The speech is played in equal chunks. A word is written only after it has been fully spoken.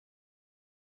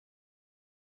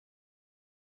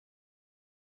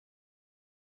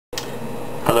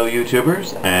Hello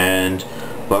YouTubers, and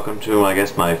welcome to I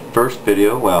guess my first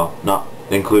video, well, not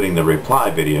including the reply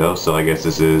video, so I guess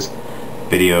this is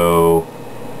video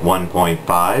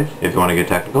 1.5 if you want to get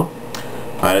technical.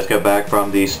 I just got back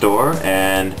from the store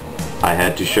and I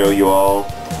had to show you all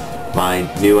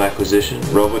my new acquisition,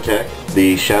 Robotech,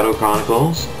 the Shadow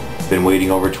Chronicles. Been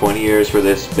waiting over 20 years for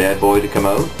this bad boy to come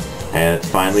out, and it's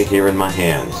finally here in my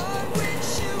hands.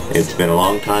 It's been a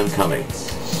long time coming,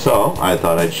 so I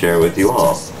thought I'd share with you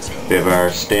all. We have our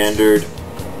standard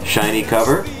shiny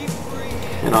cover,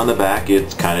 and on the back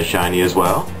it's kind of shiny as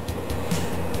well.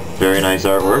 Very nice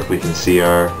artwork. We can see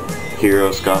our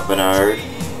hero Scott Bernard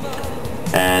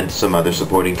and some other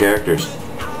supporting characters.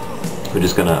 We're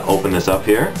just going to open this up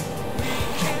here.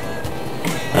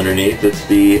 Underneath it's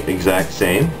the exact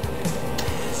same,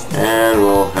 and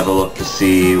we'll have a look to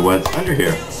see what's under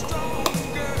here.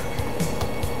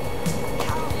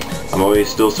 I'm always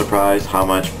still surprised how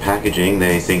much packaging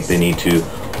they think they need to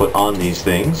put on these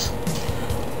things,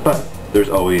 but there's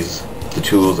always the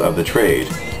tools of the trade.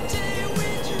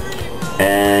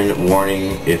 And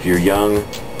warning, if you're young,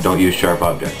 don't use sharp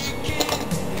objects.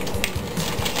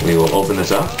 We will open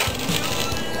this up.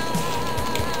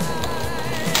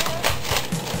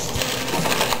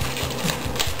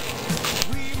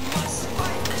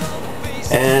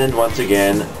 And once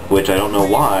again, which I don't know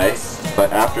why,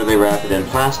 but after they wrap it in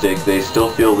plastic, they still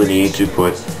feel the need to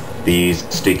put these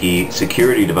sticky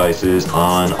security devices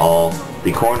on all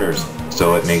the corners,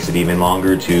 so it makes it even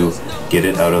longer to get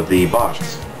it out of the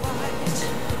box.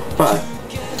 But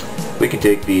we can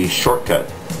take the shortcut.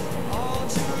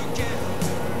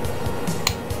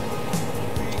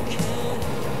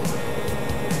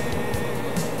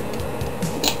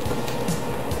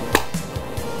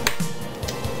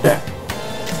 There.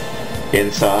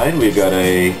 Inside we've got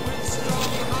a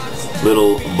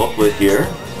little booklet here.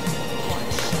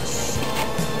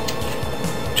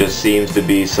 Just seems to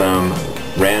be some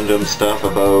random stuff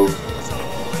about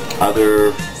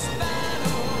other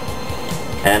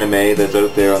anime that's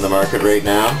out there on the market right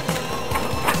now.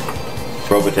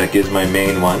 Robotech is my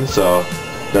main one, so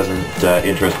it doesn't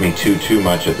interest me too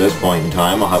much at this point in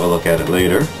time. I'll have a look at it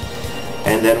later.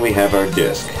 And then we have our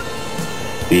disc.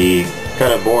 The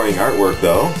kind of boring artwork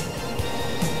though.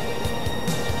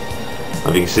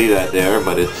 You can see that there,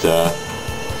 but it's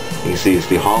you can see it's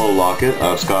the hollow locket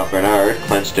of Scott Bernard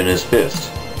clenched in his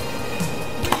fist.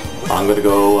 I'm going to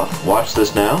go watch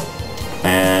this now,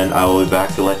 and I will be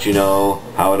back to let you know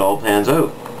how it all pans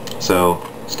out. So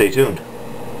stay tuned.